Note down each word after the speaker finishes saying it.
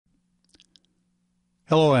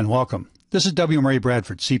Hello and welcome. This is W. Murray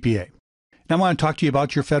Bradford, CPA. And I want to talk to you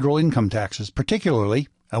about your federal income taxes. Particularly,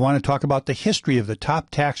 I want to talk about the history of the top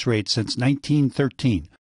tax rate since 1913,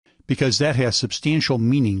 because that has substantial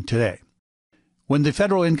meaning today. When the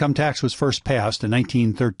federal income tax was first passed in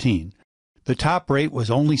 1913, the top rate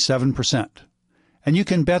was only 7%. And you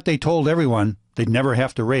can bet they told everyone they'd never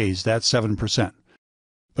have to raise that 7%.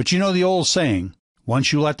 But you know the old saying,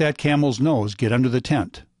 once you let that camel's nose get under the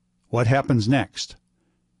tent, what happens next?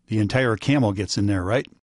 The entire camel gets in there, right?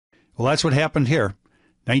 Well, that's what happened here.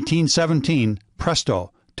 1917,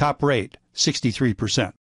 presto, top rate, 63%.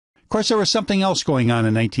 Of course, there was something else going on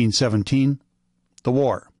in 1917, the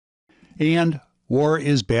war. And war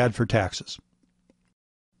is bad for taxes.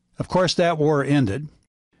 Of course, that war ended,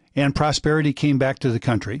 and prosperity came back to the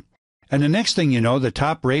country. And the next thing you know, the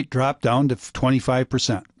top rate dropped down to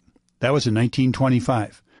 25%. That was in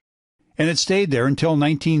 1925. And it stayed there until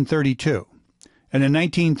 1932. And in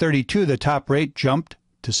 1932, the top rate jumped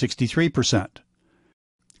to 63%.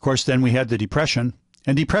 Of course, then we had the Depression,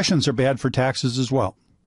 and depressions are bad for taxes as well.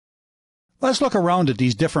 Let's look around at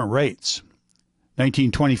these different rates.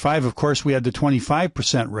 1925, of course, we had the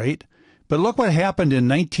 25% rate, but look what happened in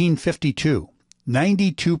 1952,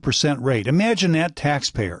 92% rate. Imagine that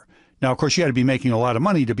taxpayer. Now, of course, you had to be making a lot of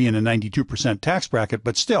money to be in a 92% tax bracket,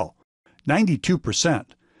 but still, 92%.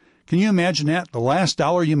 Can you imagine that? The last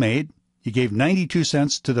dollar you made, you gave 92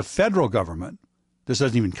 cents to the federal government. This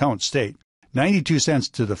doesn't even count state. 92 cents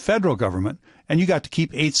to the federal government, and you got to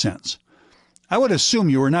keep 8 cents. I would assume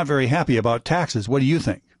you were not very happy about taxes. What do you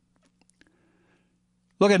think?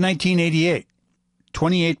 Look at 1988,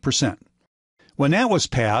 28%. When that was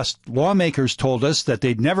passed, lawmakers told us that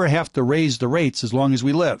they'd never have to raise the rates as long as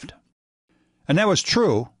we lived. And that was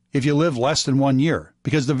true if you lived less than 1 year,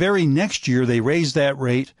 because the very next year they raised that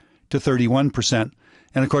rate to 31%.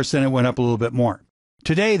 And of course, then it went up a little bit more.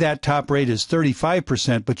 Today, that top rate is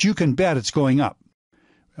 35%, but you can bet it's going up.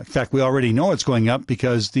 In fact, we already know it's going up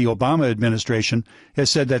because the Obama administration has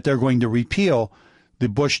said that they're going to repeal the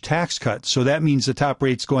Bush tax cut. So that means the top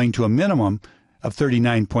rate's going to a minimum of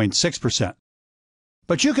 39.6%.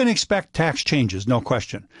 But you can expect tax changes, no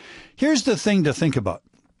question. Here's the thing to think about.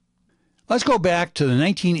 Let's go back to the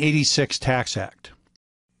 1986 Tax Act.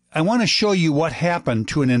 I want to show you what happened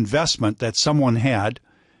to an investment that someone had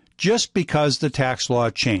just because the tax law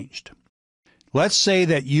changed. Let's say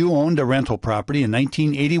that you owned a rental property in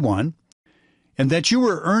 1981 and that you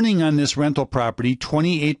were earning on this rental property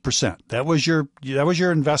 28%. That was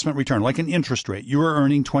your investment return, like an interest rate. You were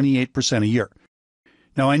earning 28% a year.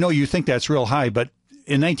 Now, I know you think that's real high, but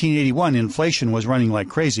in 1981, inflation was running like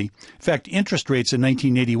crazy. In fact, interest rates in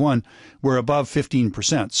 1981 were above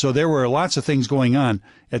 15%. So there were lots of things going on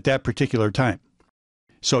at that particular time.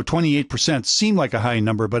 So 28% seemed like a high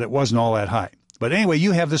number, but it wasn't all that high. But anyway,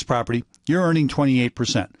 you have this property. You're earning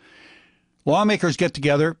 28%. Lawmakers get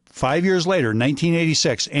together 5 years later,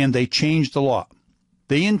 1986, and they changed the law.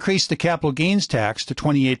 They increased the capital gains tax to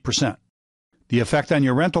 28%. The effect on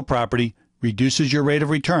your rental property reduces your rate of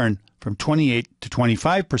return from 28 to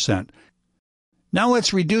 25%. Now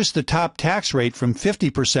let's reduce the top tax rate from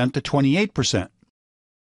 50% to 28%.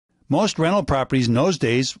 Most rental properties in those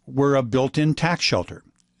days were a built-in tax shelter.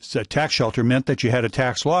 So a tax shelter meant that you had a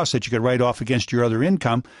tax loss that you could write off against your other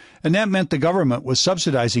income, and that meant the government was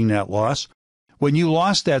subsidizing that loss. When you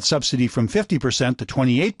lost that subsidy from 50% to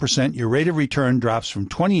 28%, your rate of return drops from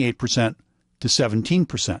 28% to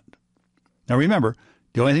 17%. Now remember,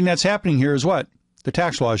 the only thing that's happening here is what? The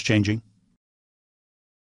tax law is changing.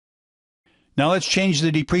 Now let's change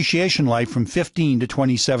the depreciation life from 15 to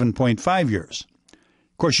 27.5 years.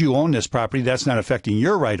 Of course, you own this property. That's not affecting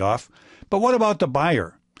your write-off. But what about the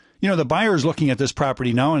buyer? You know, the buyer is looking at this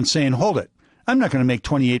property now and saying, hold it, I'm not going to make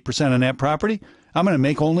 28% on that property. I'm going to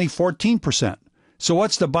make only 14%. So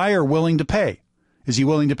what's the buyer willing to pay? Is he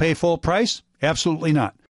willing to pay full price? Absolutely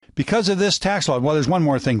not. Because of this tax law, well, there's one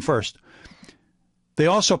more thing first. They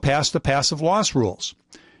also passed the passive loss rules.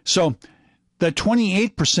 So the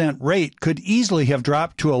 28% rate could easily have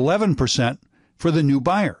dropped to 11% for the new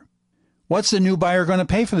buyer. What's the new buyer going to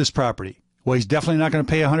pay for this property? Well, he's definitely not going to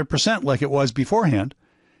pay 100% like it was beforehand.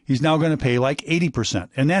 He's now going to pay like 80%.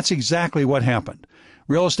 And that's exactly what happened.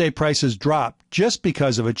 Real estate prices dropped just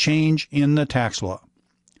because of a change in the tax law.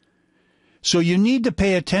 So you need to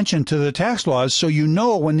pay attention to the tax laws so you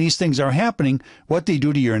know when these things are happening, what they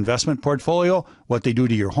do to your investment portfolio, what they do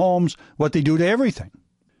to your homes, what they do to everything.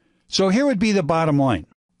 So here would be the bottom line.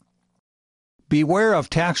 Beware of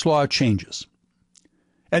tax law changes.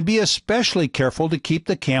 And be especially careful to keep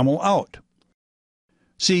the camel out.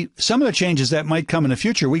 See, some of the changes that might come in the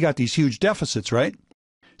future, we got these huge deficits, right?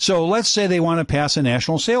 So let's say they want to pass a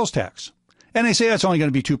national sales tax, and they say that's only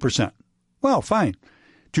going to be 2%. Well, fine,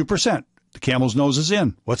 2%. The camel's nose is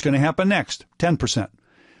in. What's going to happen next? 10%.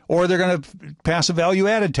 Or they're going to pass a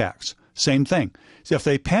value-added tax. Same thing. So if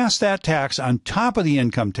they pass that tax on top of the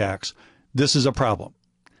income tax, this is a problem.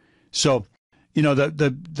 So, you know,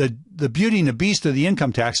 the beauty and the beast of the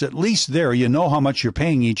income tax, at least there you know how much you're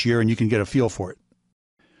paying each year and you can get a feel for it.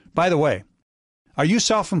 By the way, are you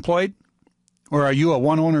self-employed? Or are you a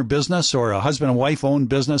one-owner business or a husband and wife-owned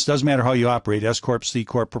business? Doesn't matter how you operate, S Corp, C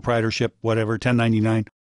Corp, proprietorship, whatever, 1099.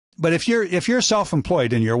 But if you're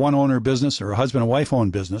self-employed and you're a one-owner business or a husband and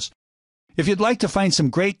wife-owned business, if you'd like to find some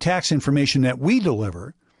great tax information that we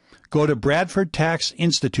deliver, go to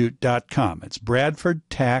bradfordtaxinstitute.com. It's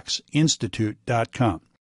bradfordtaxinstitute.com.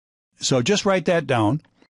 So just write that down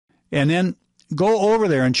and then go over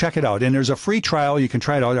there and check it out. And there's a free trial. You can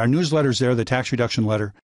try it out. Our newsletter's there, the tax reduction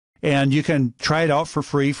letter. And you can try it out for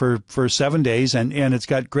free for 7 days. And it's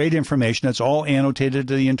got great information. It's all annotated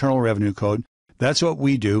to the Internal Revenue Code. That's what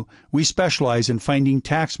we do. We specialize in finding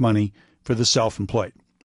tax money for the self-employed.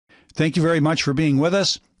 Thank you very much for being with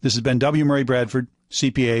us. This has been W. Murray Bradford,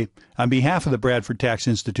 CPA, on behalf of the Bradford Tax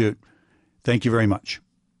Institute. Thank you very much.